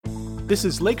This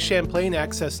is Lake Champlain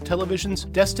Access Television's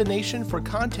destination for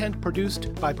content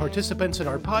produced by participants in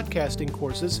our podcasting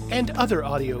courses and other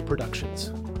audio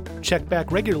productions. Check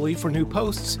back regularly for new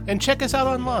posts and check us out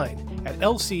online at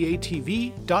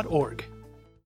lcatv.org.